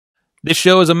This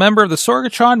show is a member of the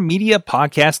Sorgatron Media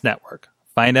Podcast Network.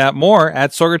 Find out more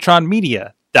at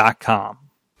sorgatronmedia.com.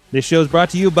 This show is brought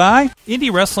to you by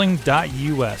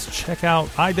IndyWrestling.us. Check out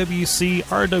IWC,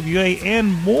 RWA,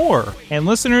 and more. And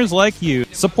listeners like you,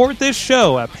 support this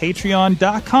show at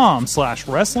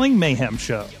Patreon.com/Wrestling Mayhem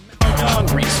Show.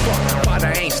 Hungry as fuck, but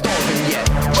I ain't starving yet.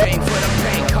 Chain for the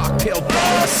pain, cocktail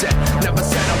bar set. Never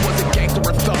said I was a gangster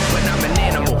or thug, but I'm an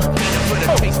animal. Peanut for the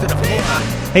taste of the blood.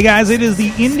 Hey guys, it is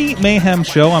the Indy Mayhem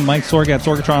Show. I'm Mike Sorg at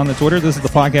Sorgatron on the Twitter. This is the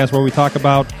podcast where we talk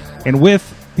about and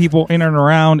with people in and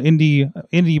around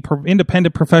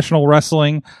independent professional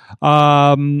wrestling.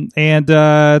 Today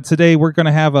we're going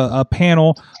to have a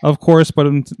panel, of course, but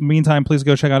in the meantime, please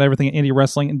go check out everything at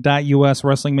IndyWrestling.us,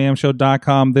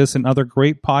 WrestlingMayhemShow.com. This and other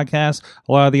great podcasts,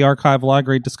 a lot of the archive, a lot of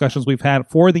great discussions we've had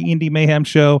for the Indy Mayhem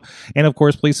Show. And of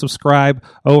course, please subscribe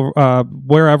over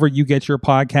wherever you get your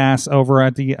podcasts over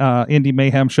at the Indy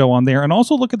Mayhem Show on there. And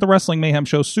also look at the Wrestling Mayhem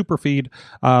Show super feed,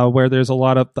 where there's a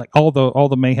lot of like all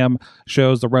the Mayhem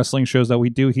shows, the wrestling shows that we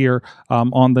do here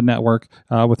on the network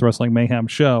with Wrestling Mayhem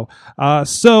Show.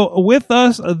 So with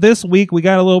us this week, we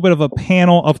got a little bit of a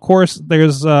panel. Of course,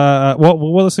 there's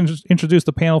let's introduce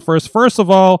the panel first. First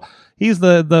of all, he's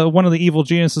the one of the evil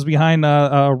geniuses behind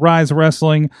Rise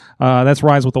Wrestling. That's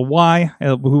Rise with a Y,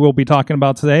 who we'll be talking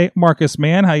about today. Marcus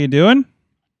Mann, how you doing?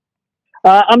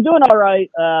 I'm doing all right.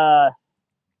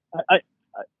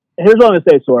 Here's what I'm going to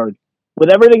say, Sorg. With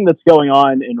everything that's going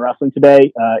on in wrestling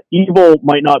today, evil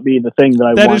might not be the thing that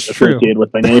I want associated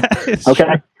with my name.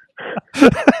 Okay.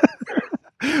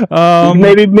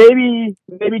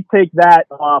 Maybe take that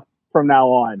off from now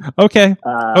on. Okay.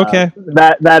 Okay.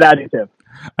 That adjective.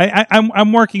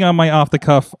 I'm working on my off the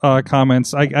cuff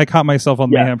comments. I caught myself on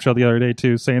the Mayhem Show the other day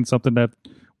too, saying something that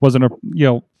wasn't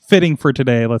fitting for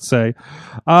today. Let's say,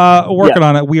 working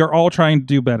on it. We are all trying to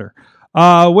do better.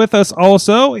 With us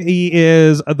also, he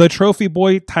is the trophy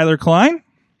boy, Tyler Klein.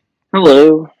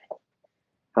 Hello.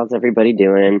 How's everybody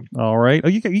doing? All right. Oh,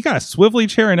 you got a swivelly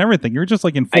chair and everything. You're just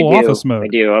like in full office mode. I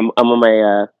do. I'm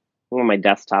on my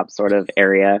desktop sort of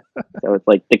area. So it's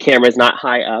like the camera's not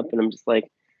high up and I'm just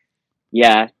like,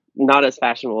 yeah, not as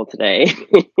fashionable today.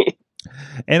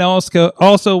 And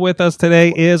also with us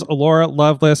today is Laura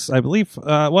Lovelace. I believe,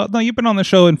 no, you've been on the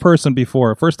show in person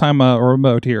before. First time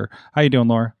remote here. How you doing,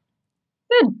 Laura?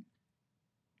 Good.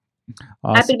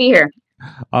 Awesome. Happy to be here.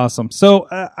 Awesome. So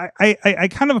I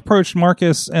kind of approached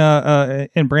Marcus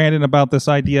and Brandon about this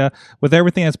idea with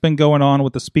everything that's been going on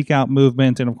with the Speak Out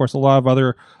movement and, of course, a lot of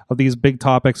other of these big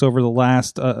topics over the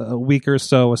last week or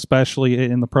so, especially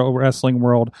in the pro wrestling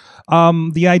world.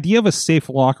 The idea of a safe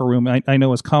locker room, I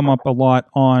know, has come up a lot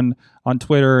on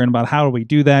Twitter and about how do we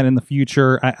do that in the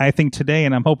future. I think today,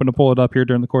 and I'm hoping to pull it up here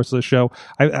during the course of the show,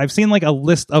 I've seen like a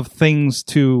list of things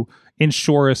to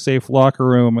ensure a safe locker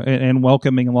room and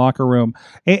welcoming locker room.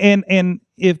 And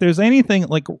if there's anything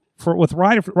like with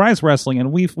Rise Wrestling,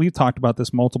 and we've talked about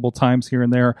this multiple times here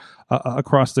and there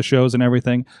across the shows and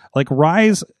everything, like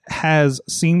Rise has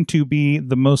seemed to be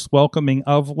the most welcoming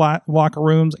of locker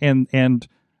rooms and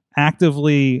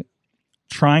actively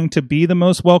trying to be the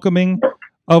most welcoming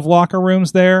of locker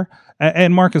rooms there.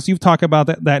 And Marcus, you've talked about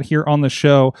that here on the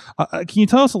show. Can you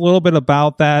tell us a little bit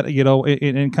about that,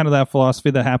 in kind of that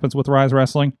philosophy that happens with Rise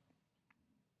Wrestling?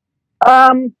 Well,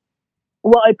 I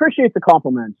appreciate the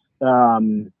compliments,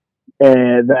 and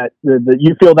that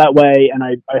you feel that way, and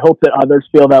I hope that others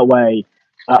feel that way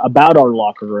about our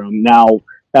locker room. Now,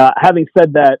 having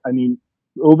said that, I mean,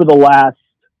 over the last,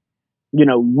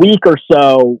 week or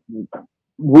so,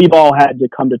 we've all had to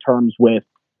come to terms with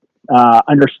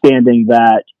understanding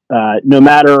that no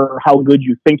matter how good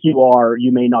you think you are,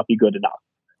 you may not be good enough.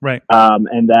 Right.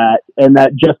 And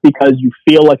that just because you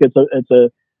feel like it's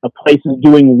a place is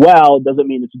doing well doesn't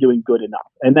mean it's doing good enough.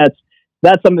 And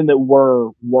that's something that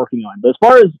we're working on. But as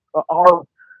far as our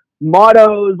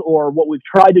mottos or what we've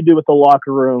tried to do with the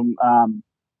locker room,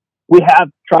 we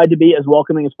have tried to be as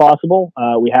welcoming as possible.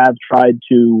 We have tried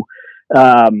to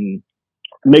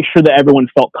make sure that everyone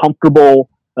felt comfortable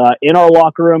in our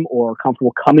locker room or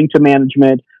comfortable coming to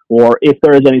management, or if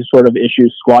there is any sort of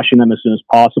issues, squashing them as soon as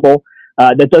possible.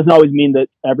 That doesn't always mean that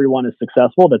everyone is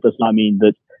successful. That does not mean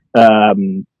that,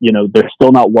 there's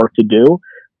still not work to do.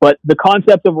 But the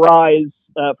concept of Rise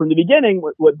from the beginning,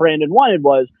 what Brandon wanted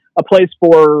was a place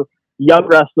for young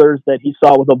wrestlers that he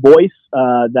saw with a voice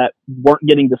that weren't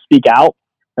getting to speak out,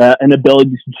 an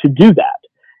ability to do that.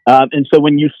 And so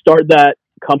when you start that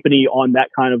company on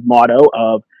that kind of motto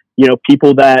of,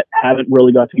 people that haven't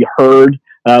really got to be heard,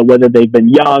 whether they've been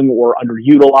young or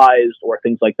underutilized or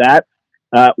things like that.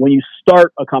 When you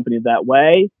start a company that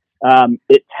way,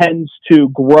 it tends to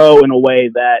grow in a way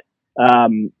that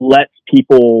lets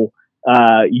people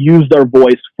use their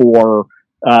voice for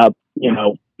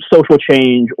social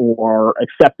change or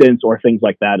acceptance or things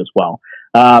like that as well.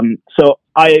 So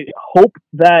I hope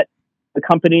that the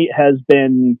company has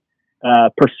been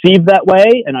perceived that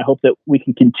way, and I hope that we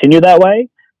can continue that way.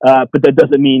 But that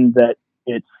doesn't mean that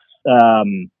it's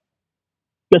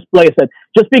just like I said,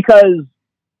 just because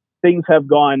things have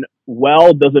gone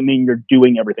well doesn't mean you're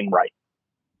doing everything right.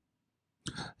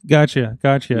 Gotcha.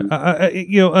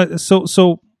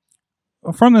 So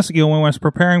from this, when I was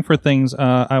preparing for things,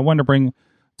 I wanted to bring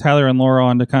Tyler and Laura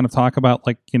on to kind of talk about,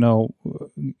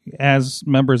 as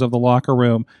members of the locker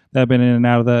room that have been in and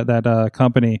out of that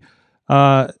company.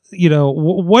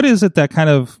 What is it that kind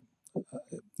of,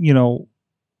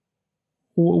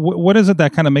 what is it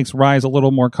that kind of makes Rise a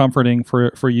little more comforting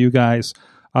for you guys,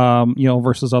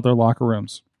 versus other locker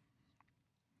rooms?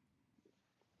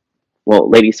 Well,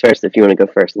 ladies first, if you want to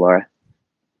go first, Laura.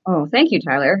 Oh, thank you,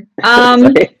 Tyler.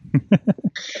 I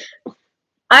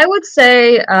would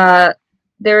say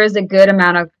there is a good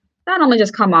amount of not only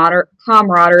just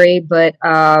camaraderie, but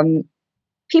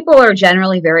people are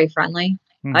generally very friendly.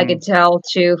 Mm-hmm. I could tell,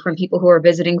 too, from people who are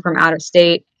visiting from out of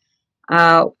state.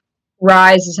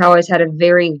 Rise has always had a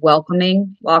very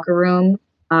welcoming locker room,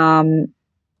 a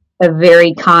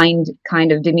very kind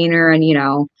of demeanor, and,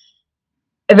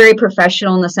 a very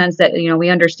professional in the sense that, we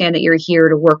understand that you're here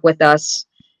to work with us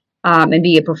and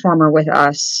be a performer with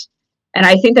us. And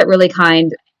I think that really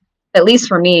at least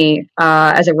for me,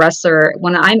 as a wrestler,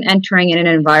 when I'm entering in an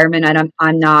environment and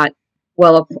I'm not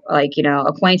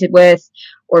acquainted with,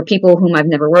 or people whom I've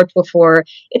never worked before,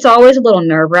 it's always a little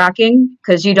nerve-wracking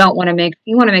because you want to make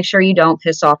sure you don't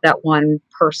piss off that one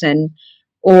person,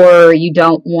 or you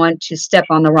don't want to step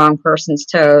on the wrong person's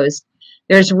toes.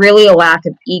 There's really a lack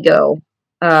of ego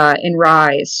in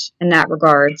Rise in that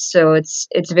regard. So it's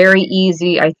very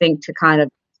easy, I think, to kind of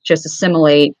just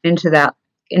assimilate into that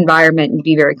environment and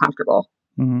be very comfortable.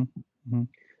 Mm-hmm. Mm-hmm.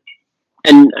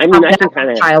 And I mean, I can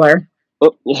kind of Tyler.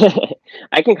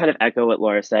 I can kind of echo what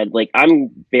Laura said. Like,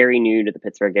 I'm very new to the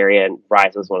Pittsburgh area, and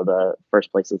Rise was one of the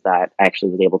first places that I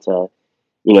actually was able to,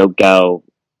 go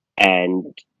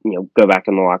and, go back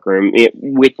in the locker room.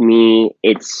 With me,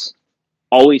 it's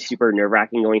always super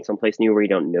nerve-wracking going someplace new where you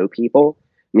don't know people.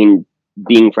 I mean,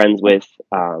 being friends with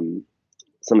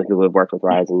some of the people who have worked with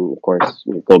Rise, and of course,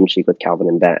 Golden Sheik with Calvin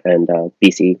and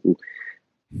BC.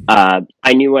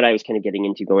 I knew what I was kind of getting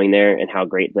into going there and how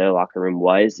great the locker room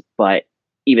was, but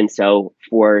even so,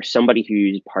 for somebody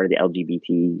who's part of the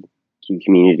LGBTQ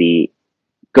community,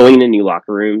 going into new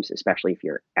locker rooms, especially if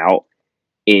you're out,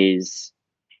 is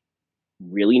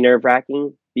really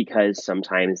nerve-wracking because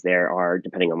sometimes there are,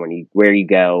 depending on where you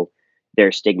go, there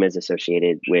are stigmas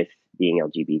associated with being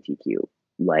LGBTQ.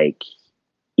 Like,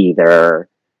 either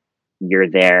you're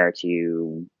there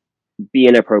to be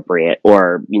inappropriate,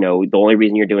 or the only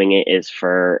reason you're doing it is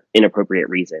for inappropriate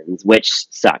reasons, which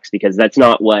sucks because that's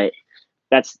not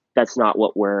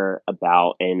what we're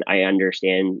about. And I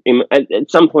understand at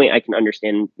some point I can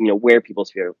understand where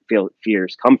people's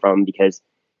fears come from, because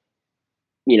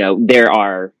there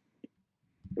are,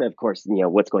 of course,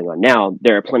 what's going on now,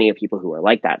 there are plenty of people who are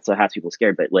like that, so it has people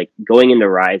scared. But like, going into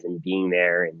Rise and being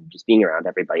there and just being around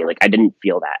everybody, like, I didn't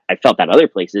feel that. I felt that other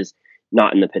places,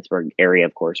 not in the Pittsburgh area,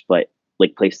 of course, but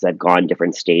like places I've gone,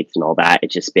 different states and all that.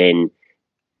 It's just I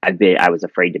was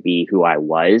afraid to be who I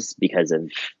was because of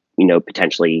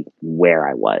potentially where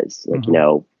I was. Like,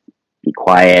 mm-hmm. Be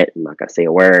quiet, I'm not going to say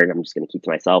a word, I'm just going to keep to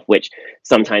myself, which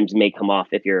sometimes may come off,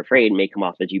 if you're afraid, may come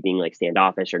off as you being like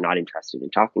standoffish or not interested in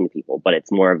talking to people. But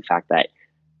it's more of the fact that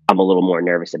I'm a little more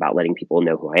nervous about letting people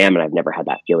know who I am, and I've never had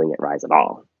that feeling at Rise at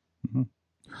all. Mm-hmm.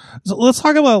 So let's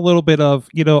talk about a little bit of,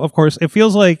 of course, it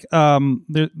feels like, and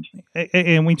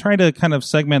we try to kind of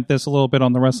segment this a little bit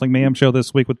on the Wrestling Mayhem show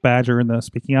this week with Badger and the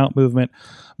Speaking Out movement,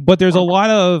 but there's a lot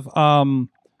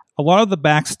of the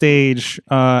backstage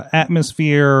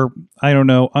atmosphere, I don't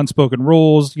know, unspoken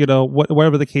rules,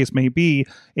 whatever the case may be,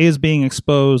 is being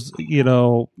exposed,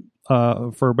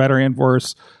 for better and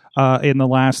worse, in the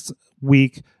last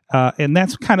week. And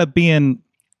that's kind of being,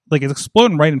 like, it's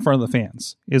exploding right in front of the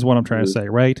fans, is what I'm trying to say,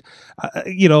 right?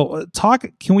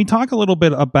 Can we talk a little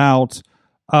bit about,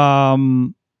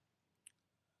 kind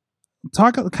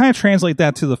of translate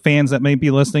that to the fans that may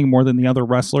be listening more than the other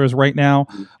wrestlers right now?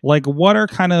 Like, what are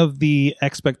kind of the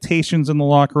expectations in the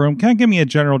locker room? Kind of give me a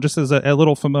general, just as a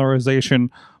little familiarization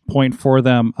point for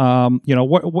them.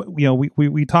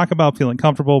 We talk about feeling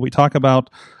comfortable. We talk about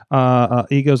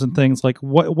egos and things. Like,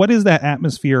 what is that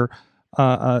atmosphere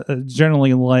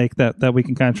generally like that we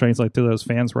can kind of translate to those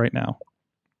fans right now?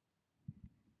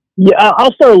 Yeah,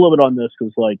 I'll start a little bit on this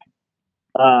because, like,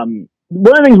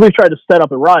 one of the things we've tried to set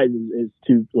up at Rise is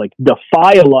to like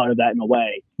defy a lot of that in a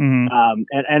way. And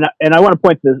I want to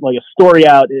point this like a story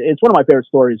out. It's one of my favorite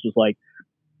stories. Was like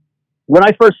when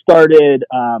I first started,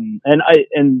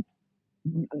 and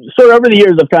so over the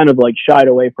years I've kind of like shied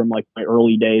away from like my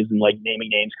early days and like naming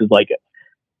names because like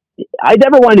I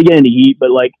never wanted to get into heat, but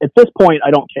like at this point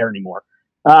I don't care anymore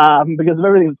because of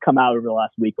everything that's come out over the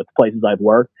last week with the places I've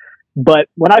worked. But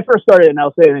when I first started, and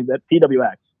I'll say things at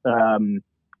PWX.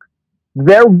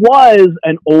 There was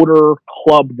an older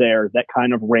club there that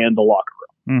kind of ran the locker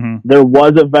room. There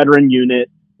was a veteran unit,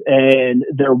 and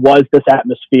there was this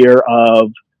atmosphere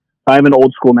of kind of an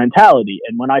old school mentality.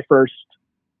 And when I first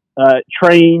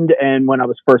trained and when I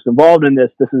was first involved in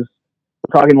this is,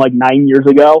 we're talking like 9 years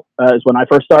ago, is when I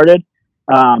first started.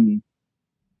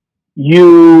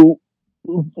 You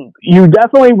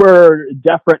definitely were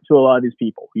deferent to a lot of these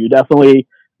people. You definitely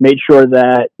made sure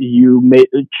that you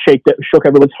shook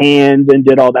everyone's hands and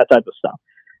did all that type of stuff.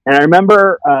 And I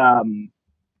remember, I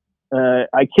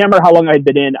can't remember how long I'd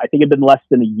been in. I think it'd been less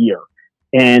than a year.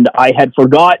 And I had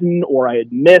forgotten or I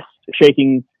had missed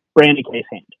shaking Brandon Kay's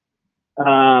hand.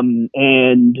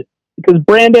 And because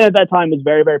Brandon at that time was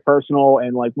very, very personal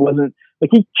and like wasn't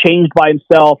like he changed by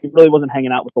himself. He really wasn't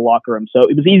hanging out with the locker room. So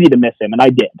it was easy to miss him. And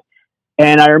I did.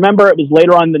 And I remember it was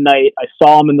later on in the night. I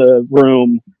saw him in the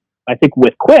room, I think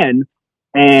with Quinn,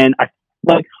 and I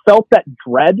like felt that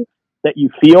dread that you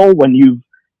feel when you've,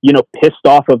 pissed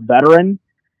off a veteran.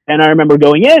 And I remember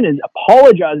going in and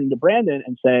apologizing to Brandon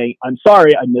and saying, "I'm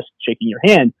sorry, I missed shaking your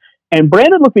hand." And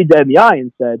Brandon looked me dead in the eye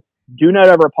and said, "Do not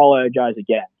ever apologize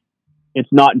again.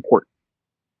 It's not important.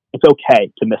 It's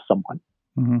okay to miss someone."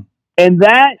 And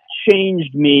that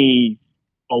changed me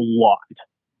a lot.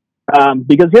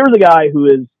 Because here's a guy who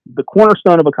is the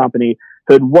cornerstone of a company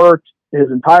who had worked his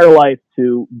entire life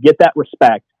to get that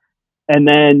respect and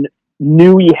then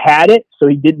knew he had it, so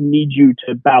he didn't need you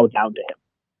to bow down to him.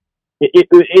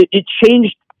 It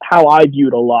changed how I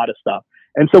viewed a lot of stuff.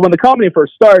 And so when the company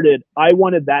first started, I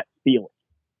wanted that feeling.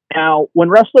 Now, when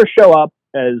wrestlers show up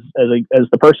as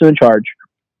the person in charge,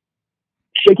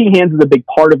 shaking hands is a big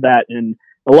part of that. And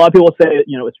a lot of people say,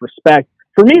 it's respect.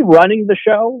 For me, running the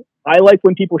show, I like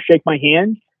when people shake my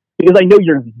hand because I know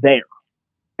you're there.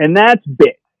 And that's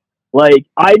big. Like,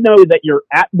 I know that you're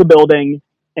at the building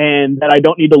and that I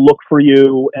don't need to look for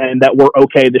you and that we're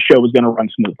okay. The show is going to run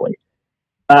smoothly.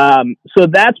 So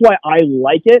that's why I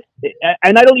like it.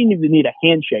 And I don't even need a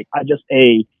handshake. I just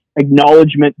a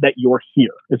acknowledgement that you're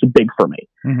here is big for me.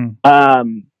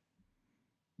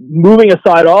 Moving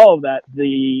aside all of that,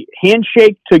 the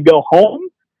handshake to go home,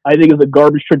 I think is a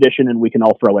garbage tradition and we can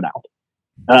all throw it out.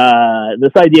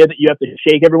 This idea that you have to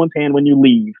shake everyone's hand when you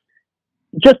leave,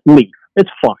 just leave. It's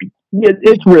fine.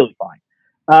 It's really fine.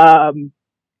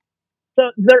 So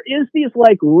there is these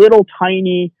like little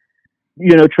tiny,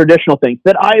 traditional things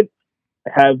that I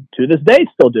have to this day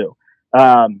still do.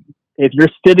 If you're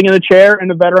sitting in a chair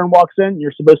and a veteran walks in,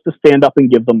 you're supposed to stand up and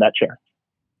give them that chair.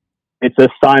 It's a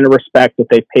sign of respect that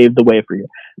they paved the way for you.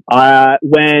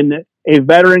 When a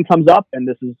veteran comes up, and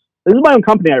this is my own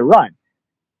company I run.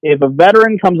 If a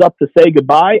veteran comes up to say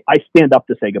goodbye, I stand up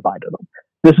to say goodbye to them.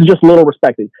 This is just little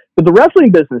respecting. But the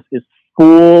wrestling business is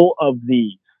full of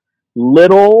these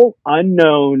little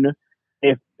unknown,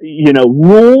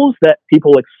 rules that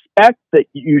people expect that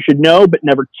you should know, but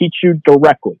never teach you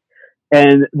directly.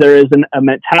 And there is a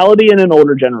mentality in an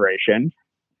older generation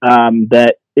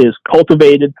that is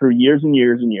cultivated through years and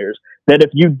years and years, that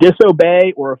if you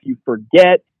disobey or if you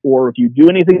forget or if you do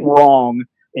anything wrong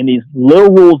in these little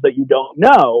rules that you don't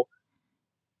know,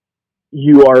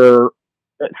 you are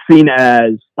seen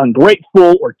as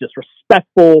ungrateful or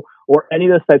disrespectful or any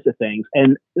of those types of things.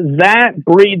 And that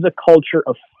breeds a culture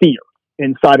of fear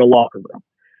inside a locker room.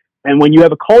 And when you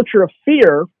have a culture of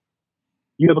fear,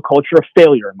 you have a culture of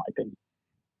failure, in my opinion.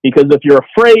 Because if you're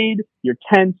afraid, you're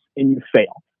tense and you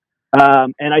fail.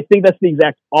 And I think that's the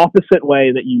exact opposite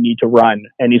way that you need to run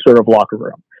any sort of locker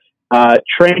room.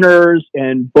 Trainers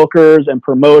and bookers and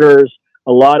promoters,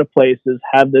 a lot of places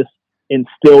have this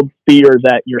instilled fear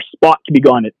that your spot can be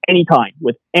gone at any time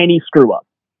with any screw up.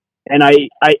 And I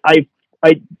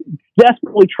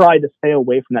desperately try to stay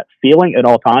away from that feeling at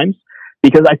all times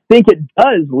because I think it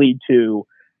does lead to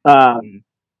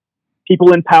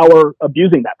people in power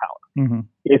abusing that power.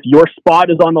 If your spot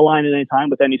is on the line at any time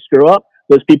with any screw up,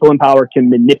 those people in power can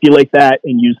manipulate that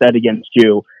and use that against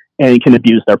you and can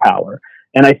abuse their power.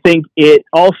 And I think it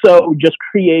also just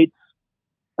creates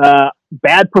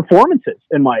bad performances,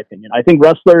 in my opinion. I think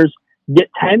wrestlers get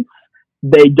tense.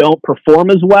 They don't perform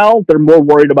as well. They're more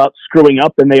worried about screwing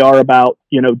up than they are about,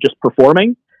 just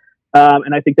performing.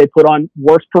 and I think they put on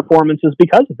worse performances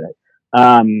because of it.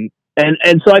 And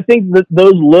so I think that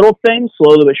those little things,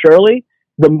 slowly but surely,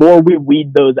 the more we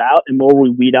weed those out and more we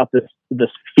weed out this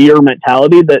fear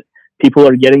mentality that people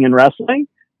are getting in wrestling,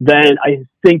 then I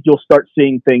think you'll start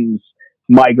seeing things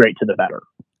migrate to the better.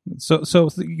 So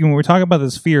when we're talking about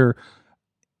this fear,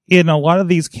 in a lot of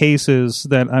these cases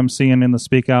that I'm seeing in the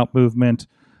Speak Out movement,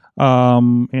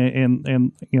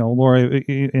 and Laura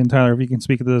and Tyler, if you can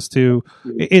speak to this too,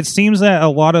 it seems that a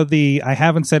lot of the I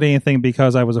haven't said anything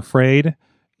because I was afraid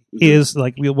is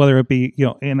like, whether it be,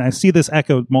 and I see this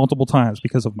echoed multiple times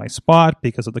because of my spot,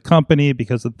 because of the company,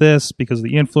 because of this, because of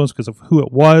the influence, because of who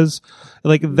it was.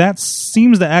 Like, that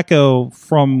seems to echo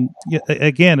from,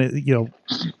 again, it,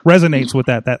 resonates with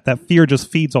that fear just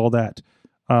feeds all that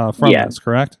from this,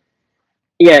 correct?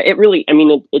 Yeah, it really, I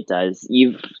mean, it does.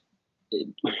 Being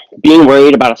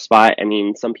worried about a spot, I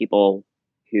mean, some people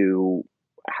who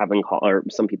haven't called, or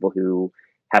some people who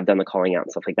have done the calling out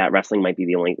and stuff like that, wrestling might be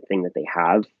the only thing that they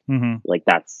have. Like,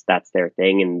 that's their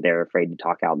thing, and they're afraid to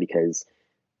talk out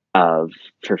for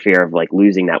fear of like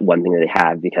losing that one thing that they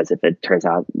have. Because if it turns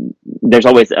out, there's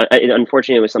always,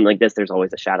 unfortunately with something like this, there's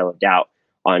always a shadow of doubt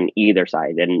on either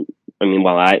side. And I mean,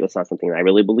 while that's not something that I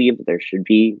really believe that there should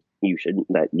be, you shouldn't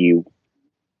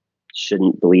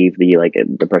believe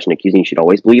the person accusing you should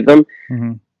always believe them.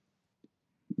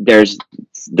 There's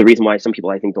the reason why some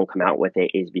people I think don't come out with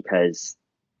it is because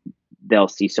they'll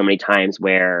see so many times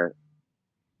where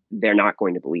they're not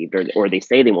going to believe, or they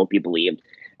say they won't be believed,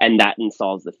 and that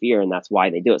installs the fear, and that's why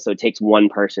they do it. So it takes one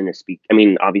person to speak. I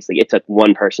mean, obviously it took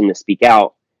one person to speak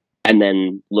out, and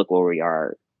then look where we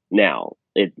are now.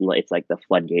 It's like the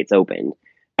floodgates opened.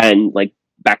 And like,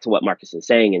 back to what Marcus is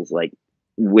saying is like,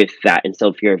 with that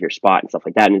instilled fear of your spot and stuff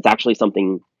like that. And it's actually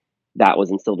something that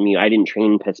was instilled in me. I didn't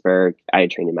train in Pittsburgh. I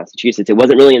had trained in Massachusetts. It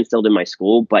wasn't really instilled in my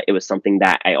school, but it was something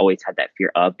that I always had that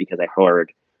fear of because I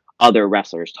heard other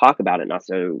wrestlers talk about it, not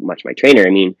so much my trainer.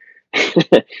 I mean,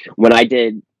 when I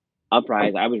did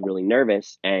Uprise, I was really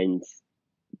nervous, and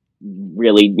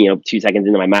really, 2 seconds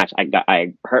into my match,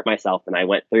 I hurt myself, and I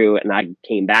went through and I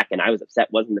came back, and I was upset.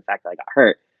 It wasn't the fact that I got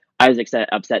hurt. I was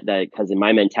upset that because in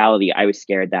my mentality, I was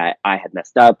scared that I had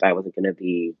messed up. I wasn't going to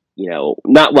be,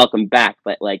 not welcome back,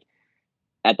 but like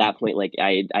at that point, like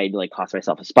I like cost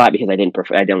myself a spot because I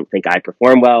don't think I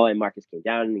performed well. And Marcus came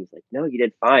down and he's like, "No, you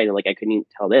did fine." And like, I couldn't even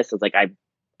tell this. I was like, I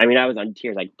was on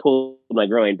tears. I pulled my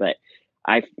groin, but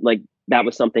that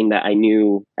was something that I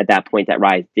knew at that point that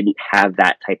Rise didn't have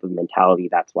that type of mentality.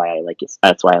 That's why I like it.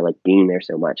 That's why I like being there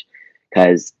so much,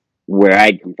 because where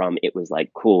I'd come from, it was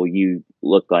like, cool, you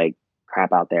look like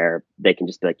crap out there. They can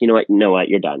just be like, you know what,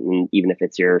 you're done. And even if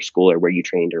it's your school or where you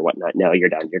trained or whatnot, no, you're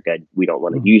done. You're good. We don't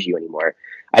want to use you anymore.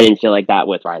 I didn't feel like that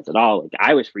with Rise at all. Like,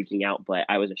 I was freaking out, but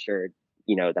I was assured,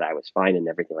 that I was fine and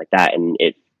everything like that. And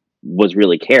it was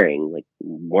really caring, like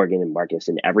Morgan and Marcus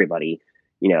and everybody,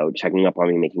 checking up on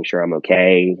me, making sure I'm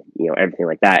okay, everything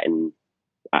like that. And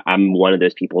I'm one of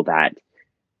those people that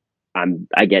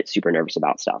I get super nervous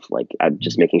about stuff. Like, I'm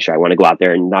just making sure I want to go out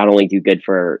there and not only do good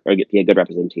be a good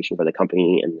representation for the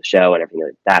company and the show and everything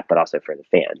like that, but also for the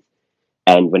fans.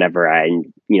 And whenever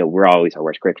we're always our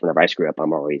worst critics. Whenever I screw up,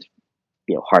 I'm always,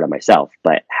 hard on myself,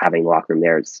 but having the locker room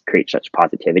there creates such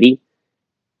positivity,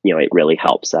 it really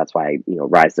helps. So that's why,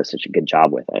 Rise does such a good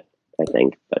job with it, I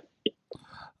think. But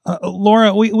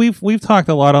Laura, we've talked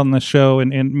a lot on the show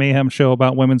and Mayhem show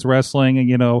about women's wrestling,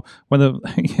 and one of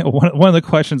the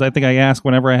questions I think I ask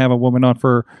whenever I have a woman on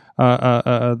for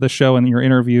the show and your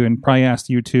interview, and probably asked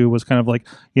you too, was kind of like,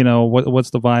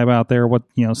 what's the vibe out there? What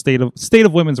state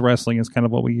of women's wrestling is kind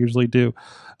of what we usually do.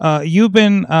 You've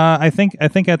been I think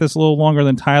at this a little longer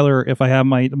than Tyler, if I have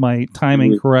my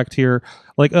timing correct here.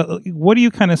 Like, what do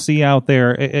you kind of see out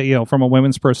there, from a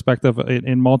women's perspective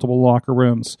in multiple locker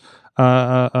rooms?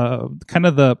 Kind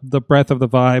of the breadth of the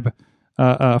vibe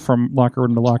from locker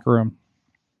room to locker room.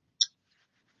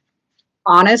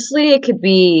 Honestly, it could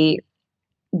be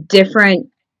different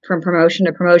from promotion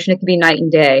to promotion. It could be night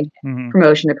and day,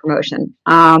 promotion to promotion.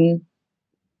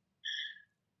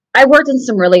 I worked in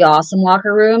some really awesome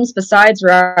locker rooms. Besides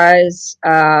Rise,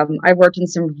 I've worked in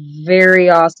some very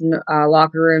awesome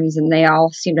locker rooms, and they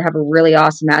all seem to have a really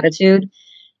awesome attitude.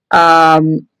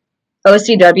 OCW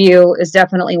is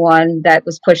definitely one that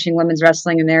was pushing women's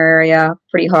wrestling in their area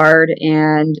pretty hard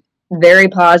and very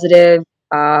positive.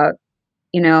 If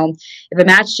a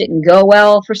match didn't go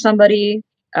well for somebody,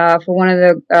 for one of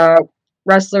the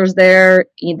wrestlers there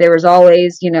was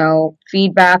always,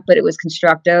 feedback, but it was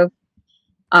constructive.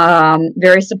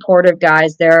 Very supportive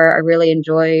guys there. I really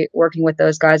enjoy working with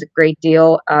those guys a great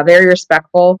deal. Very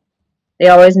respectful They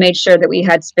always made sure that we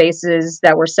had spaces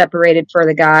that were separated from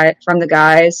the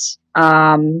guys.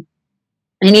 And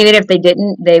even if they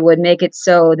didn't, they would make it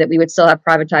so that we would still have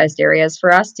privatized areas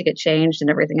for us to get changed and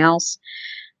everything else.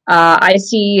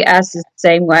 ICS is the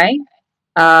same way.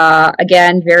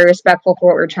 Again, very respectful for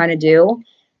what we're trying to do.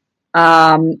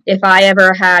 If I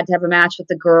ever had to have a match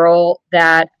with a girl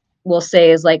that we'll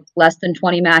say is like less than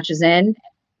 20 matches in,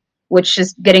 which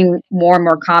is getting more and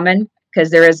more common because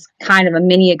there is kind of a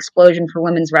mini explosion for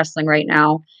women's wrestling right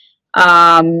now.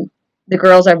 The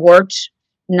girls I've worked,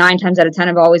 9 times out of 10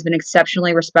 have always been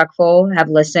exceptionally respectful, have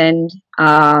listened.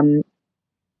 And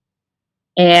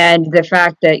the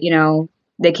fact that, you know,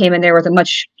 they came in there with a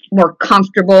much more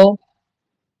comfortable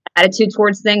attitude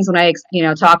towards things when I, you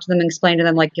know, talk to them and explain to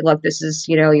them, like, look, this is,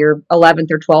 you know, your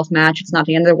 11th or 12th match. It's not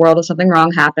the end of the world if something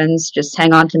wrong happens. Just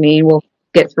hang on to me and we'll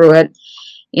get through it.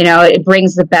 You know, it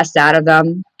brings the best out of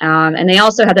them. And they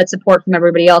also have that support from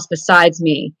everybody else besides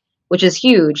me, which is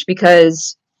huge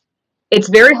because it's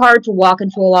very hard to walk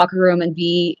into a locker room and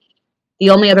be the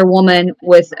only other woman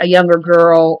with a younger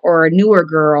girl or a newer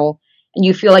girl, and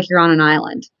you feel like you're on an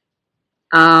island.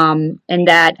 And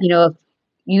that, you know, if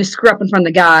you screw up in front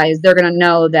of the guys, they're going to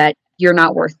know that you're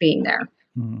not worth being there.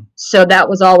 Mm-hmm. So that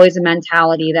was always a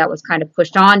mentality that was kind of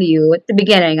pushed onto you at the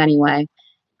beginning anyway.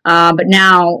 But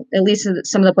now, at least in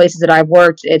some of the places that I've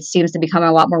worked, it seems to become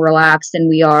a lot more relaxed and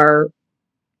we are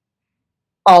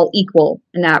all equal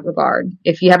in that regard.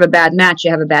 If you have a bad match, you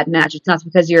have a bad match. It's not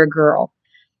because you're a girl.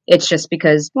 It's just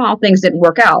because, well, things didn't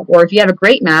work out. Or if you have a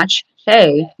great match,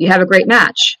 hey, you have a great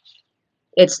match.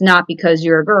 It's not because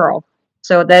you're a girl.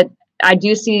 So that I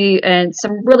do see and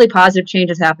some really positive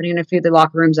changes happening in a few of the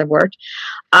locker rooms I've worked.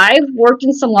 I've worked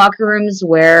in some locker rooms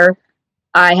where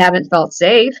I haven't felt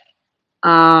safe.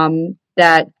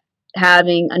 That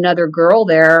having another girl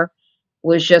there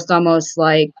was just almost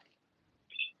like,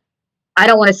 I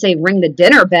don't want to say ring the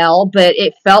dinner bell, but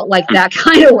it felt like that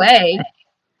kind of way.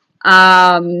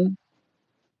 And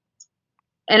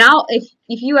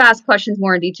if you ask questions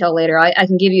more in detail later, I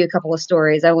can give you a couple of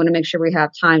stories. I want to make sure we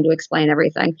have time to explain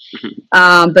everything.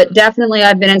 But definitely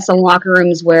I've been in some locker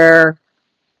rooms where,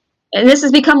 and this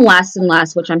has become less and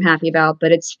less, which I'm happy about,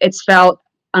 but it's felt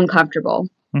uncomfortable.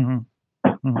 Mm-hmm.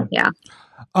 Mm-hmm. Yeah.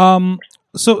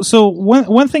 So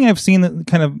one thing I've seen that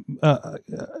kind of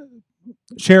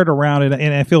shared around it,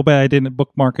 and I feel bad I didn't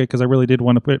bookmark it because I really did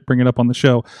want to bring it up on the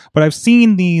show. But I've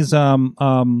seen these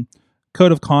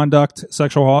code of conduct,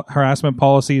 sexual harassment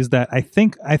policies that I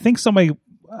think somebody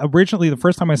originally, the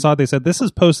first time I saw it, they said this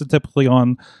is posted typically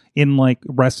in like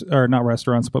not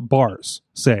restaurants but bars,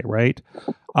 say, right?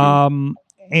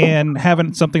 And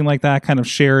having something like that kind of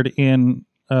shared in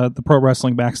the pro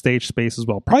wrestling backstage space as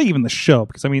well, probably even the show,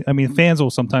 because I mean fans will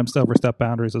sometimes overstep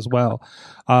boundaries as well,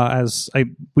 as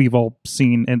we've all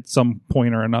seen at some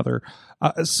point or another.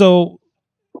 So,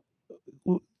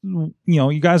 you know,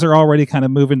 you guys are already kind of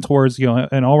moving towards, you know,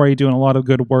 and already doing a lot of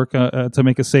good work to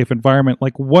make a safe environment.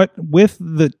 Like, what with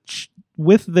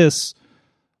this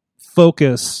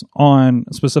focus on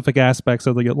specific aspects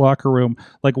of the locker room,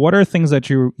 like what are things that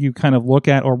you kind of look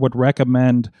at or would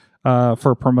recommend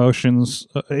for promotions,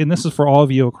 and this is for all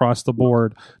of you across the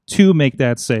board, to make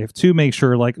that safe, to make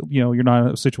sure, like, you know, you're not in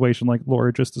a situation like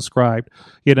Laura just described,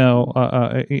 you know,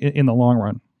 in the long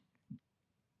run?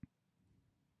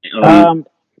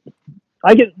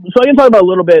 I can talk about a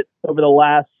little bit over the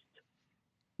last,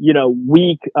 you know,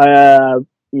 week.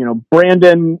 You know,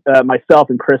 Brandon,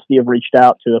 myself, and Christy have reached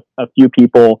out to a few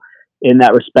people in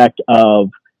that respect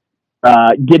of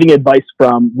getting advice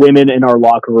from women in our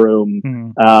locker room.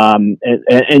 Mm-hmm.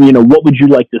 And, you know, what would you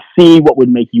like to see? What would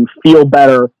make you feel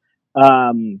better?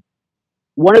 One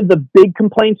of the big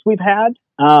complaints we've had,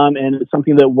 and it's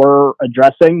something that we're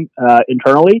addressing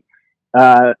internally,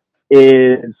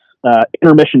 is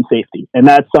intermission safety. And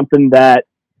that's something that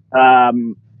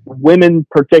women,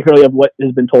 particularly, of what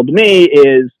has been told to me,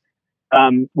 is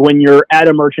when you're at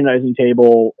a merchandising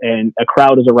table and a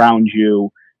crowd is around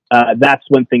you, that's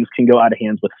when things can go out of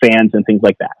hands with fans and things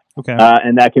like that. Okay.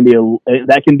 And that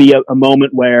can be a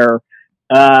moment where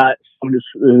someone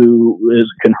who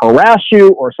can harass you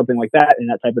or something like that in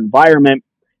that type of environment.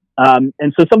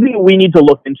 And so something that we need to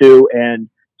look into, and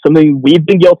something we've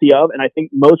been guilty of, and I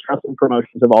think most wrestling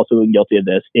promotions have also been guilty of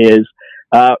this, is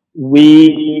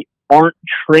we aren't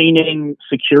training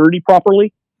security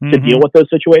properly to deal with those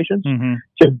situations,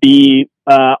 to be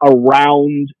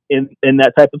around in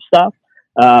that type of stuff.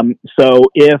 So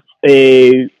if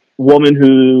a woman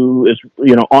who is,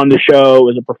 you know, on the show,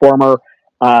 is a performer,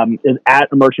 is at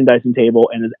a merchandising table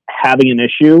and is having an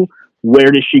issue,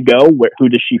 where does she go? Who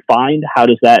does she find? How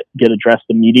does that get addressed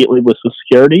immediately with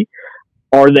security?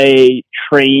 Are they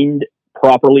trained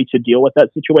properly to deal with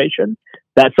that situation?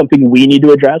 That's something we need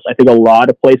to address. I think a lot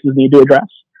of places need to address.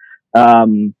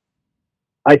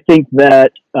 I think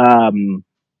that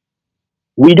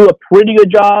we do a pretty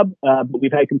good job, but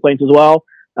we've had complaints as well.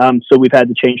 So we've had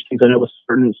to change things. I know with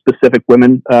certain specific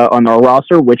women on our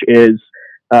roster, which is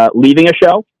leaving a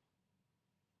show.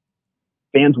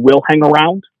 Fans will hang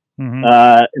around.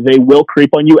 They will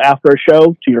creep on you after a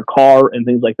show to your car and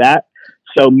things like that.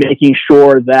 So making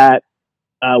sure that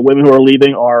women who are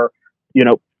leaving are,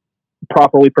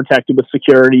 properly protected with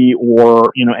security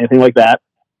or, anything like that.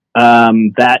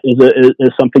 That is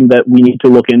something that we need to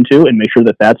look into and make sure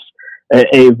that that's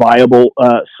a viable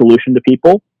solution to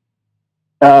people.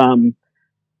 Also,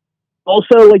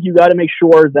 like, you got to make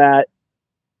sure that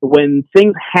when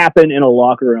things happen in a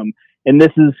locker room, and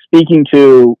this is speaking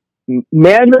to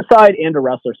management side and the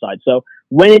wrestler side. So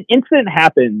when an incident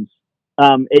happens,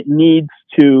 it needs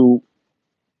to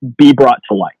be brought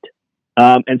to light.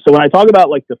 And so when I talk about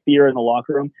like the fear in the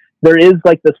locker room, there is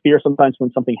like this fear sometimes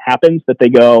when something happens that they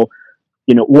go,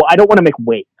 well, I don't want to make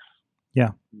waves.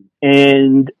 Yeah.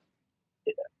 And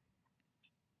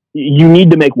you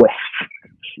need to make waves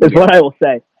is what I will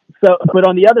say. So, but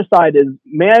on the other side is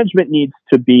management needs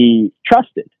to be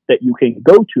trusted, that you can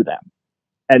go to them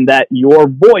and that your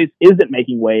voice isn't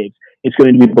making waves. It's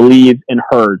going to be believed and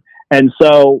heard. And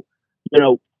so,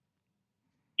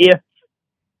 if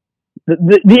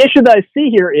the issue that I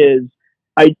see here is,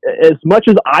 as much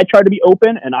as I try to be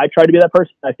open and I try to be that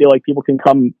person, I feel like people can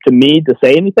come to me to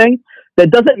say anything. That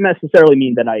doesn't necessarily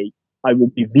mean that I will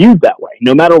be viewed that way,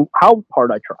 no matter how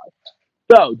hard I try.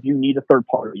 So, do you need a third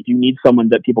party? Do you need someone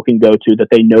that people can go to that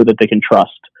they know that they can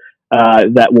trust,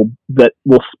 that will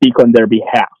speak on their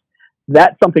behalf?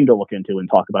 That's something to look into and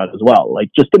talk about as well.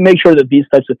 Like, just to make sure that these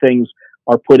types of things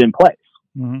are put in place.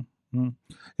 Mm-hmm.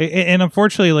 And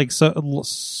unfortunately, like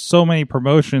so many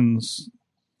promotions,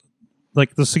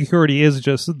 like the security is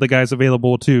just the guys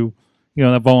available to,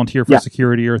 that volunteer for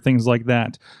security or things like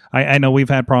that. I know we've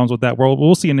had problems with that.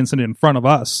 We'll see an incident in front of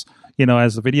us,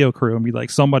 as a video crew, and be like,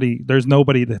 there's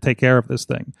nobody to take care of this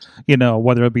thing,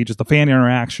 whether it be just a fan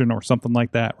interaction or something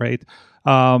like that, right?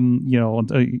 Or with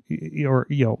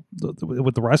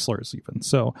the wrestlers even.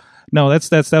 So no, that's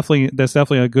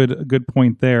definitely a good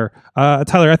point there.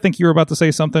 Tyler, I think you were about to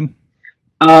say something.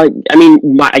 My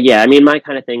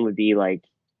kind of thing would be like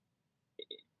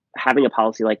having a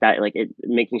policy like that, like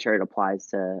making sure it applies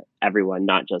to everyone,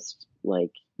 not just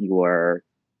like your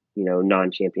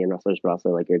non-champion wrestlers, but also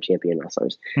like your champion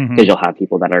wrestlers, because you'll have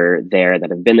people that are there that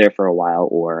have been there for a while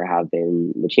or have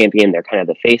been the champion. They're kind of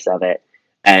the face of it.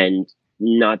 And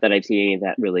not that I've seen any of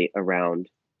that really around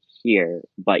here,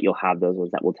 but you'll have those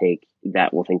ones that will think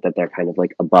that they're kind of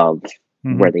like above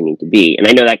where they need to be. And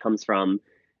I know that comes from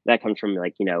like,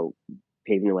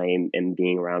 paving the way and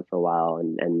being around for a while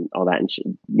and all that, and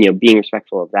being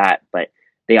respectful of that, but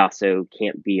they also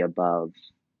can't be above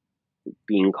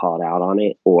being called out on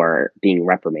it or being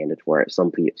reprimanded for it.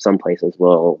 Some places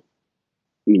will,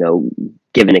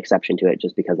 give an exception to it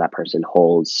just because that person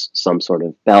holds some sort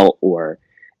of belt or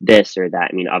this or that.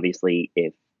 I mean, obviously,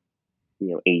 if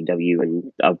AEW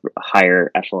and higher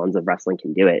echelons of wrestling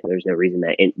can do it, there's no reason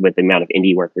that with the amount of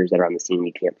indie workers that are on the scene,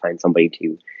 you can't find somebody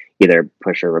to either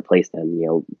push or replace them.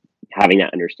 Having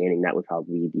that understanding, that would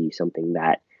probably be something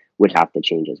that would have to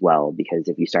change as well, because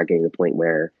if you start getting to the point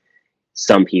where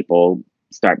some people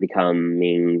start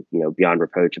becoming, beyond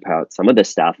reproach about some of this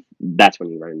stuff, that's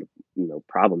when you run into,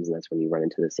 problems. And that's when you run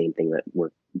into the same thing that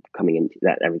we're coming into,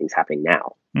 that everything's happening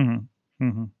now. Mm-hmm.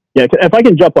 Mm-hmm. Yeah. If I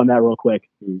can jump on that real quick.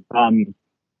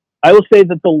 I will say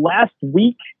that the last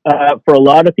week, for a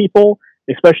lot of people,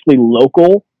 especially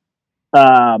local,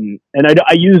 and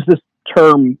I use this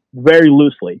term very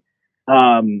loosely,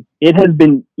 it has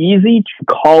been easy to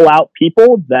call out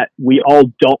people that we all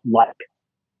don't like.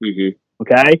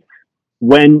 Okay.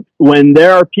 When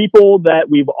there are people that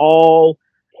we've all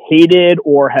hated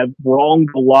or have wronged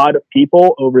a lot of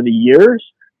people over the years,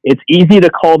 it's easy to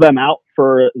call them out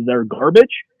for their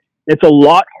garbage. It's a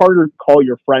lot harder to call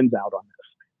your friends out on this,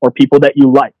 or people that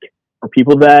you like, or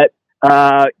people that,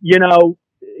 I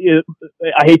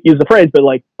hate to use the phrase, but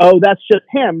like, oh, that's just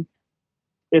him.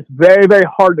 It's very, very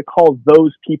hard to call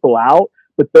those people out,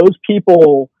 but those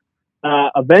people,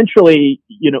 eventually,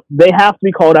 they have to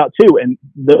be called out too. And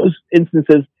those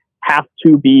instances have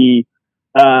to be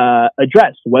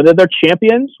addressed, whether they're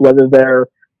champions, whether they're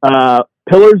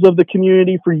pillars of the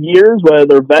community for years, whether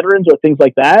they're veterans or things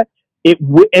like that.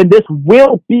 And this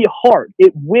will be hard.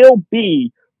 It will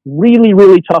be really,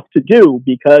 really tough to do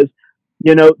because,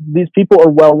 these people are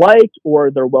well liked,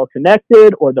 or they're well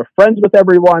connected, or they're friends with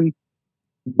everyone.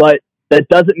 But that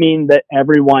doesn't mean that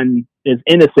everyone is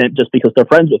innocent just because they're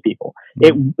friends with people.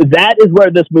 That is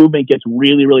where this movement gets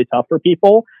really, really tough for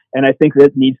people. And I think that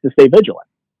it needs to stay vigilant.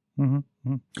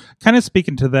 Mm-hmm. Kind of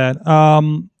speaking to that,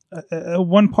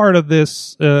 one part of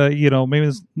this, maybe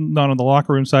it's not on the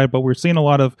locker room side, but we're seeing a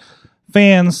lot of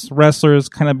fans, wrestlers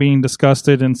kind of being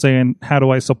disgusted and saying, how do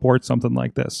I support something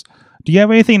like this? Do you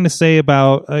have anything to say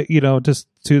about, just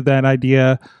to that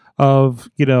idea of,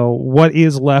 what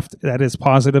is left that is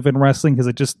positive in wrestling? Because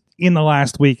it just, in the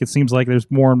last week, it seems like there's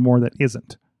more and more that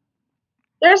isn't.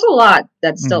 There's a lot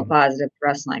that's still positive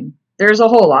wrestling. There's a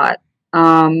whole lot.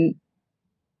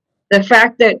 The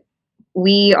fact that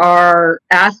we are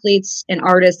athletes and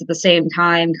artists at the same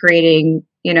time creating,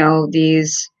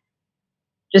 these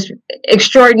just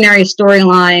extraordinary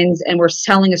storylines, and we're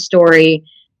telling a story,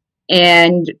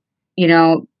 and,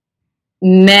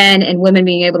 men and women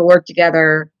being able to work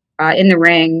together in the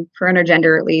ring, for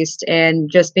intergender at least, and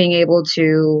just being able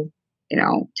to,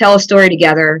 tell a story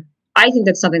together. I think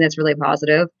that's something that's really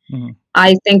positive. Mm-hmm.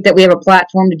 I think that we have a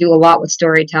platform to do a lot with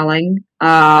storytelling.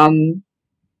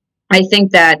 I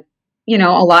think that,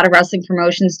 a lot of wrestling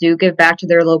promotions do give back to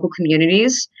their local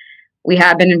communities. We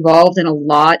have been involved in a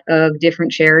lot of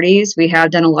different charities. We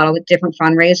have done a lot of different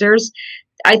fundraisers.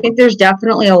 I think there's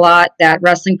definitely a lot that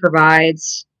wrestling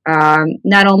provides,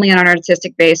 not only on an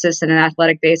artistic basis and an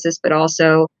athletic basis, but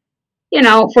also,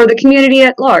 for the community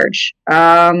at large.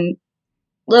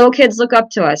 Little kids look up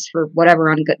to us for whatever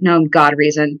unknown God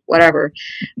reason, whatever.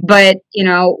 But,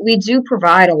 we do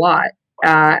provide a lot.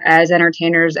 As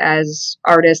entertainers, as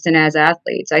artists, and as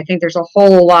athletes. I think there's a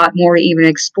whole lot more to even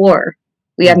explore.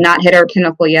 We have not hit our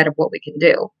pinnacle yet of what we can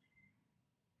do.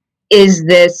 Is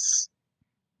this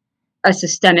a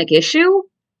systemic issue?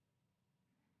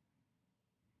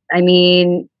 I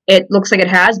mean, it looks like it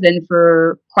has been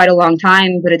for quite a long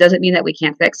time, but it doesn't mean that we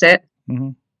can't fix it. Mm-hmm.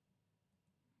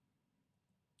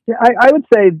 Yeah, I would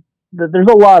say that there's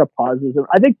a lot of positives.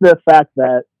 I think the fact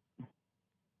that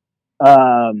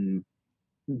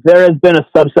there has been a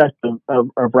subset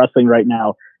of wrestling right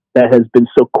now that has been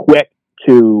so quick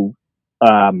to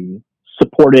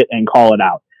support it and call it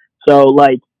out. So,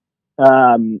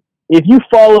 if you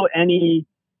follow any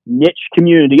niche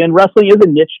community, and wrestling is a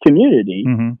niche community,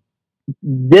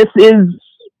 this is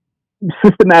a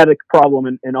systematic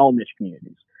problem in all niche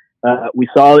communities. We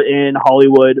saw it in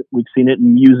Hollywood. We've seen it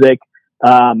in music.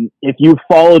 If you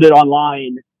followed it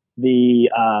online, the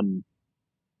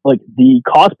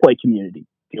cosplay community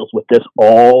deals with this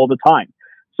all the time.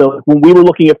 So when we were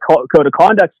looking at code of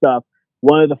conduct stuff,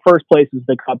 one of the first places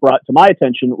that got brought to my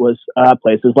attention was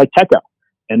places like Techo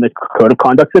and the code of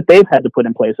conduct that they've had to put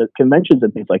in place at conventions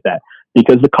and things like that,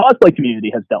 because the cosplay community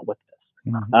has dealt with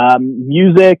this.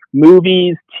 Music,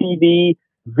 movies, TV,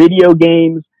 video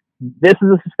games. This is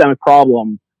a systemic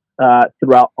problem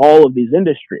throughout all of these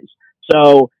industries.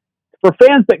 So for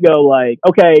fans that go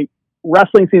okay,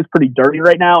 wrestling seems pretty dirty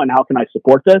right now, and how can I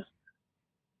support this?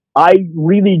 I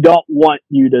really don't want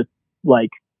you to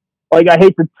I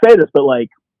hate to say this, but are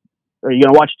you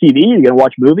going to watch TV? Are you going to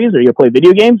watch movies? Are you going to play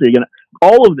video games?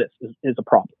 All of this is a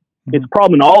problem. It's a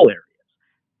problem in all areas.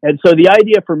 And so the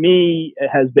idea for me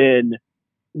has been,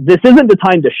 this isn't the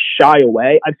time to shy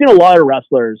away. I've seen a lot of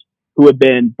wrestlers who have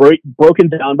been broken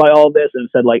down by all of this and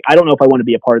said I don't know if I want to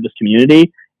be a part of this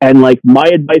community. And my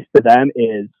advice to them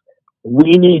is,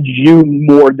 we need you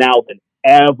more now than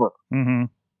ever. Mm-hmm.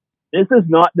 This is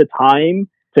not the time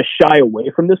to shy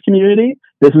away from this community.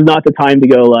 This is not the time to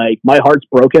go my heart's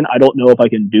broken. I don't know if I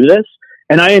can do this.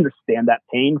 And I understand that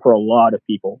pain for a lot of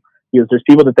people, because there's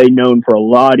people that they've known for a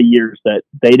lot of years that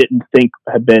they didn't think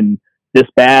have been this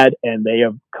bad, and they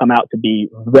have come out to be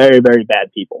very, very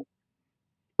bad people.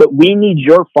 But we need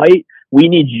your fight. We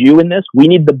need you in this. We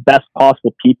need the best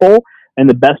possible people and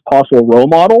the best possible role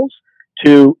models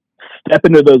to step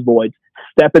into those voids,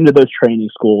 step into those training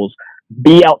schools,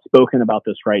 be outspoken about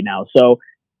this right now. So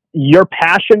your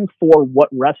passion for what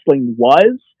wrestling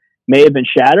was may have been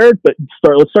shattered, but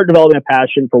let's start developing a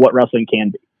passion for what wrestling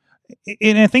can be.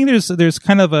 And I think there's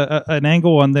kind of an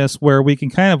angle on this where we can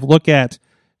kind of look at,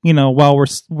 while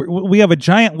we have a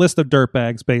giant list of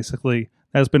dirtbags basically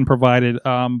has been provided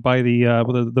by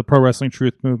the Pro Wrestling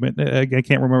Truth movement. I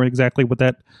can't remember exactly what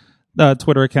that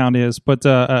Twitter account is, but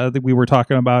we were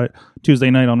talking about it Tuesday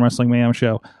night on Wrestling Mayhem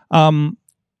show.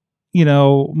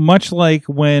 Much like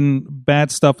when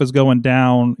bad stuff is going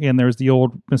down and there's the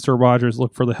old Mr. Rogers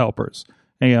look for the helpers,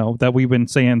 that we've been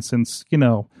saying since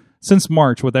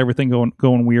March with everything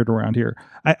going weird around here.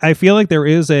 I feel like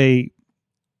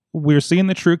we're seeing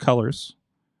the true colors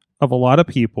of a lot of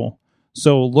people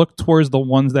So look towards the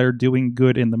ones that are doing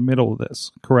good in the middle of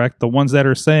this, correct? The ones that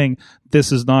are saying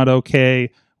this is not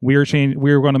okay. We're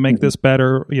going to make this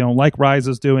better. Like Rise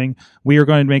is doing. We are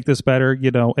going to make this better.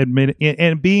 Admit it,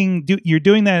 and you're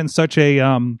doing that in such a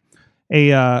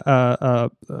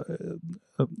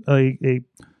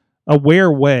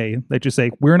aware way that you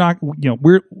say we're not.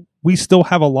 We still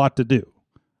have a lot to do,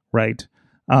 right?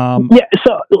 Yeah.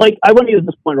 So I want to use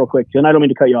this point real quick, and I don't mean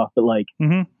to cut you off, but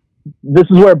this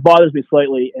is where it bothers me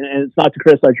slightly, and it's not to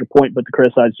criticize your point, but to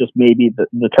criticize just maybe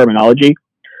the terminology.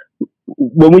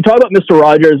 When we talk about Mr.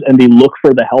 Rogers and the look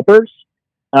for the helpers,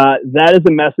 that is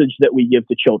a message that we give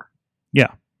to children.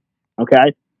 Yeah.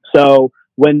 Okay. So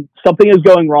when something is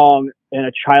going wrong and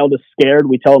a child is scared,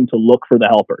 we tell them to look for the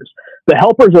helpers. The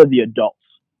helpers are the adults.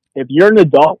 If you're an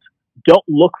adult, don't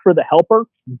look for the helper,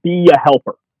 be a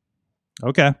helper.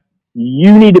 Okay.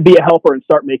 You need to be a helper and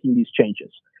start making these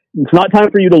changes. It's not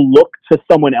time for you to look to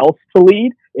someone else to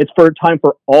lead. It's time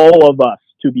for all of us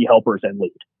to be helpers and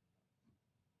lead.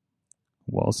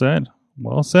 Well said.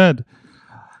 Well said.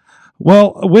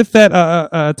 Well, with that,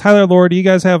 Tyler, Laura, do you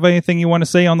guys have anything you want to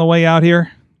say on the way out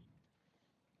here?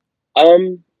 I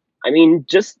mean,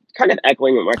 just kind of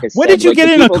echoing what Marcus said. What did you get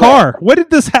in a car? What did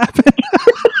this happen?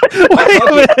 Wait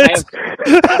a minute.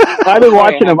 I've been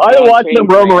watching them. I've been watching them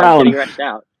roam around. Getting rushed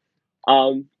out.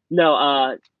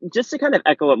 Just to kind of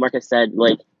echo what Marcus said,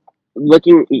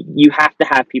 you have to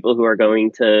have people who are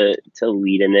going to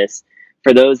lead in this.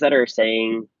 For those that are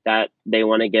saying that they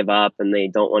want to give up and they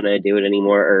don't want to do it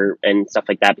anymore and stuff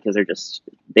like that because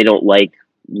they don't like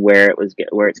where it's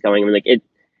going. I mean,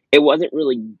 it wasn't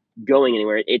really going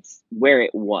anywhere. It's where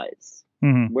it was.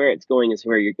 Mm-hmm. Where it's going is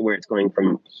where it's going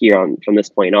from this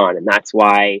point on, and that's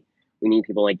why we need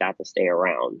people like that to stay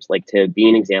around, to be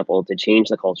an example, to change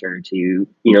the culture, to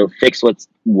fix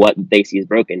what they see is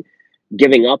broken.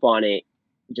 Giving up on it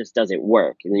just doesn't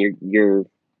work, and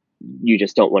you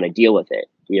just don't want to deal with it.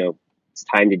 It's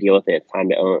time to deal with it. It's time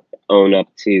to own up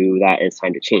to that. And it's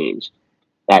time to change.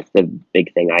 That's the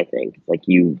big thing, I think.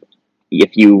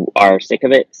 If you are sick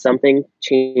of it,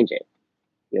 change it.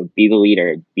 Be the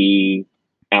leader. Be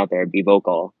out there. Be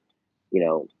vocal.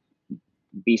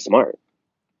 Be smart.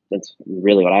 That's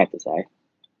really what I have to say.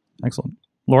 Excellent.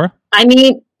 Laura? I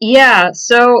mean, yeah.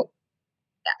 So,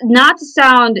 not to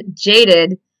sound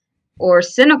jaded or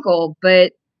cynical,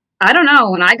 but I don't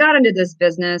know. When I got into this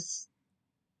business,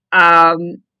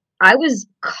 I was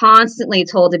constantly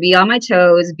told to be on my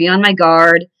toes, be on my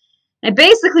guard, and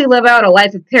basically live out a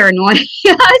life of paranoia.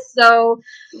 So,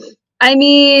 I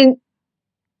mean,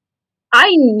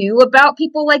 I knew about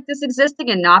people like this existing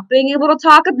and not being able to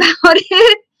talk about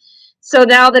it. So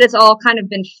now that it's all kind of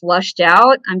been flushed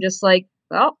out, I'm just like,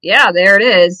 well, yeah, there it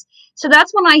is. So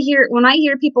that's when I hear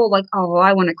people like, oh,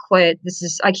 I want to quit.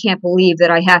 I can't believe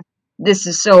that this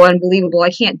is so unbelievable. I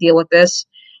can't deal with this.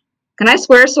 Can I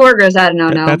swear, Sorg, or is that a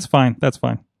no-no? That's fine. That's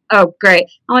fine. Oh, great.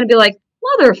 I want to be like,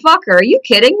 motherfucker, are you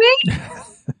kidding me?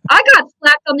 I got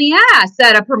slapped on the ass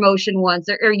at a promotion once.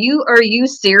 Are you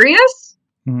serious?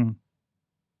 Mm-hmm.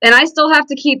 And I still have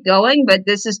to keep going, but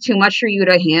this is too much for you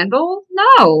to handle?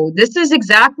 No, this is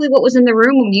exactly what was in the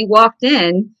room when you walked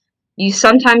in.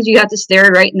 Sometimes you have to stare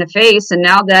it right in the face. And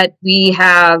now that we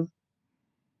have,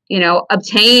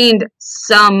 obtained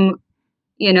some,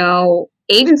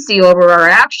 agency over our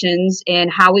actions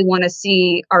and how we want to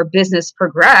see our business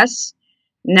progress,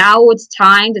 now it's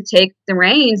time to take the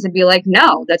reins and be like,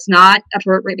 no, that's not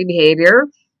appropriate behavior.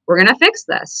 We're going to fix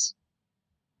this.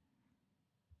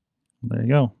 There you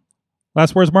go.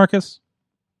 Last words, Marcus?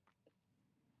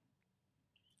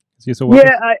 Yeah,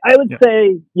 I would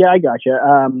say, yeah, I gotcha.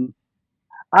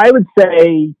 I would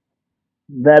say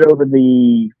that over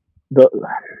the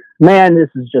man, this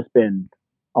has just been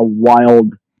a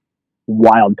wild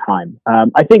time.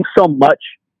 I think so much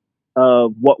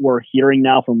of what we're hearing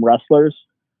now from wrestlers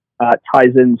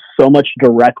ties in so much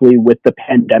directly with the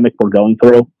pandemic we're going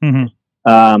through.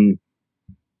 Mm-hmm.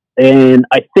 And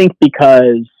I think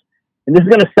because, and this is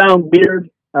going to sound weird,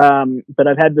 but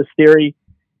I've had this theory.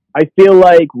 I feel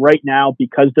like right now,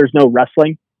 because there's no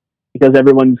wrestling, because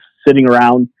everyone's sitting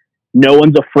around, no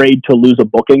one's afraid to lose a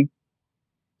booking.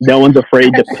 No one's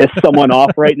afraid to piss someone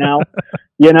off right now.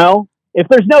 If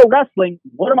there's no wrestling,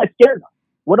 what am I scared of?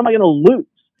 What am I going to lose?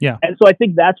 Yeah. And so I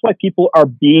think that's why people are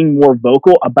being more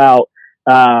vocal about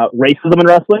racism in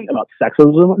wrestling, about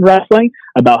sexism in wrestling,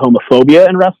 about homophobia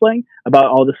in wrestling, about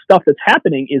all the stuff that's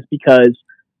happening is because,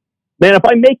 man, if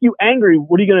I make you angry,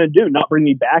 what are you going to do? Not bring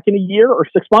me back in a year or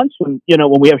 6 months when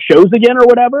we have shows again or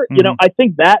whatever? Mm-hmm. I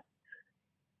think that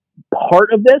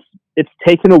part of this, it's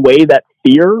taken away that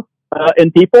fear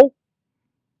in people,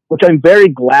 which I'm very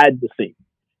glad to see.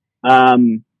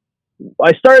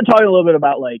 I started talking a little bit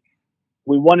about like,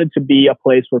 we wanted to be a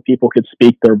place where people could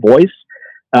speak their voice.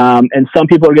 And some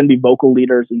people are going to be vocal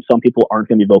leaders and some people aren't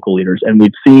going to be vocal leaders. And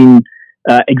we've seen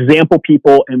example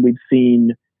people and we've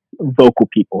seen vocal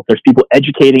people. There's people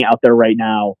educating out there right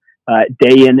now,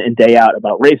 day in and day out,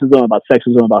 about racism, about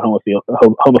sexism, about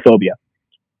homophobia.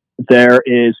 There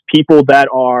is people that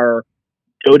are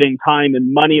donating time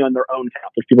and money on their own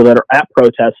account. There's people that are at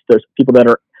protests. There's people that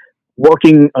are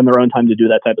working on their own time to do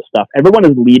that type of stuff. Everyone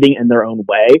is leading in their own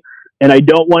way. And I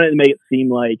don't want to make it seem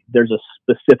like there's a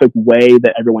specific way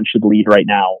that everyone should lead right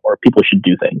now or people should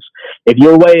do things. If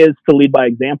your way is to lead by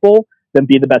example, then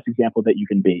be the best example that you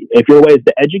can be. If your way is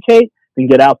to educate, then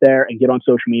get out there and get on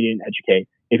social media and educate.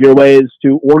 If your way is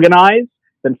to organize,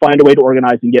 then find a way to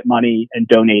organize and get money and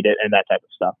donate it and that type of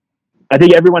stuff. I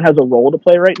think everyone has a role to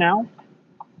play right now.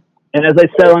 And as I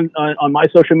said on my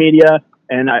social media,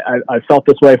 and I felt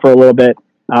this way for a little bit,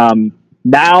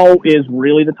 now is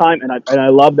really the time, and I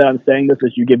love that I'm saying this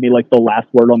as you give me like the last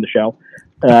word on the show.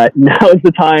 Now is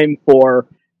the time for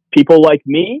people like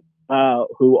me,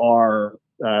 who are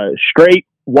straight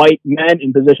white men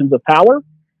in positions of power,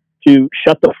 to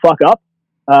shut the fuck up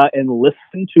and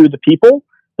listen to the people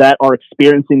that are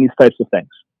experiencing these types of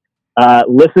things.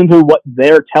 Listen to what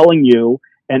they're telling you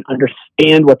and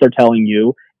understand what they're telling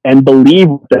you and believe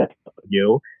what they're telling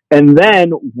you, and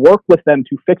then work with them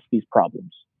to fix these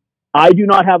problems. I do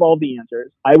not have all the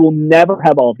answers. I will never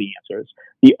have all the answers.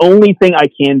 The only thing I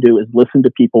can do is listen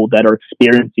to people that are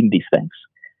experiencing these things.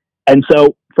 And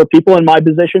so for people in my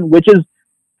position, which is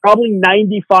probably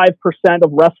 95%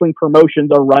 of wrestling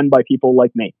promotions are run by people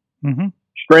like me,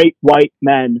 straight white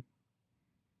men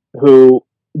who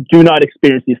do not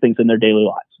experience these things in their daily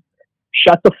lives.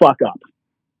 Shut the fuck up.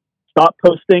 Stop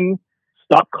posting.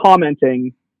 Stop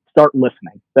commenting. Start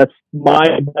listening. That's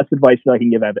my best advice that I can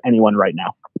give anyone right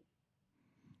now.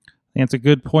 That's a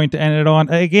good point to end it on.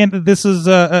 Again, this is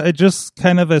just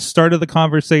kind of a start of the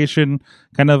conversation,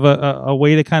 kind of a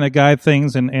way to kind of guide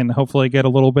things and hopefully get a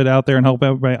little bit out there and help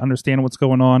everybody understand what's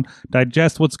going on,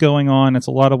 digest what's going on. It's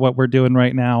a lot of what we're doing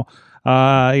right now.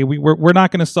 We're not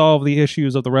going to solve the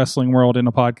issues of the wrestling world in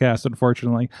a podcast,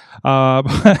 unfortunately.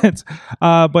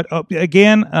 But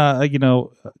again,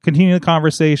 continue the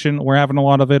conversation. We're having a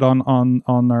lot of it on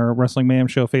our Wrestling Mayhem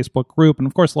Show Facebook group. And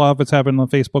of course, a lot of it's happening on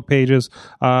Facebook pages,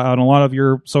 on a lot of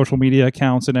your social media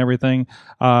accounts and everything,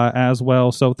 as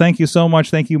well. So thank you so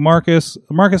much. Thank you, Marcus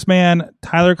Mann,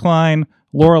 Tyler Klein,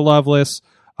 Laura Lovelace.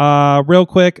 Real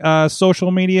quick,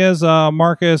 social medias,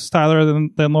 Marcus, Tyler,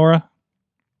 then Laura.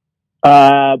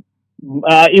 You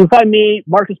can find me,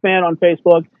 Marcus Mann, on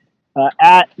Facebook,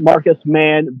 at Marcus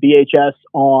Mann BHS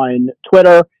on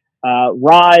Twitter,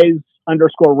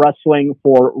 Rise_wrestling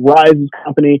for Rise's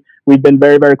company. We've been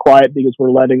very, very quiet because we're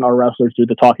letting our wrestlers do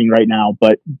the talking right now,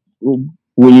 but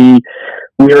we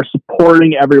are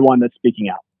supporting everyone that's speaking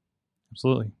out.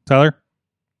 Absolutely. Tyler?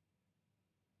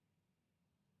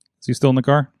 Is he still in the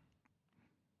car?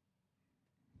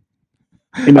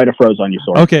 He might have froze on you,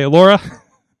 sorry. Okay, Laura?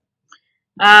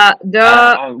 I'm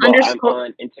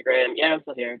on Instagram. Yeah, I'm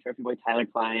still here. Trophy Boy Tyler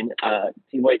Klein.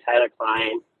 T-Boy Tyler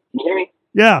Klein. Can you hear me?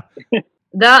 Yeah.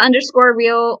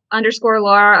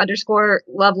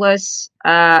 _real_Laura_Loveless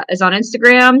is on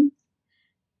Instagram.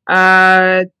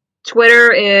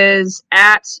 Twitter is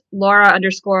at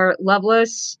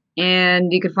Laura_Loveless,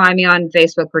 and you can find me on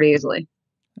Facebook pretty easily.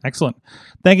 Excellent.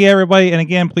 Thank you, everybody. And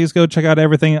again, please go check out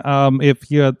everything.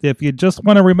 If you just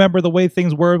want to remember the way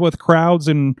things were with crowds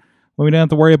and we don't have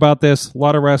to worry about this, a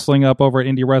lot of wrestling up over at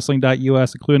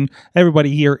IndyWrestling.us, including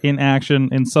everybody here in action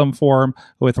in some form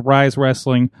with Rise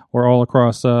Wrestling or all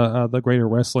across the greater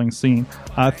wrestling scene.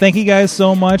 Thank you guys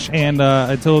so much. And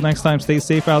until next time, stay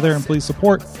safe out there and please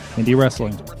support Indie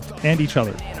Wrestling and each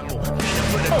other.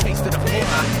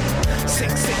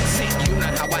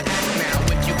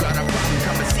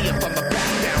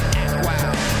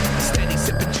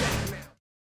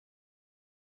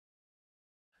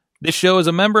 This show is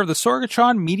a member of the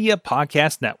Sorgatron Media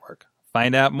Podcast Network.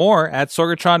 Find out more at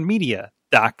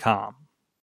sorgatronmedia.com.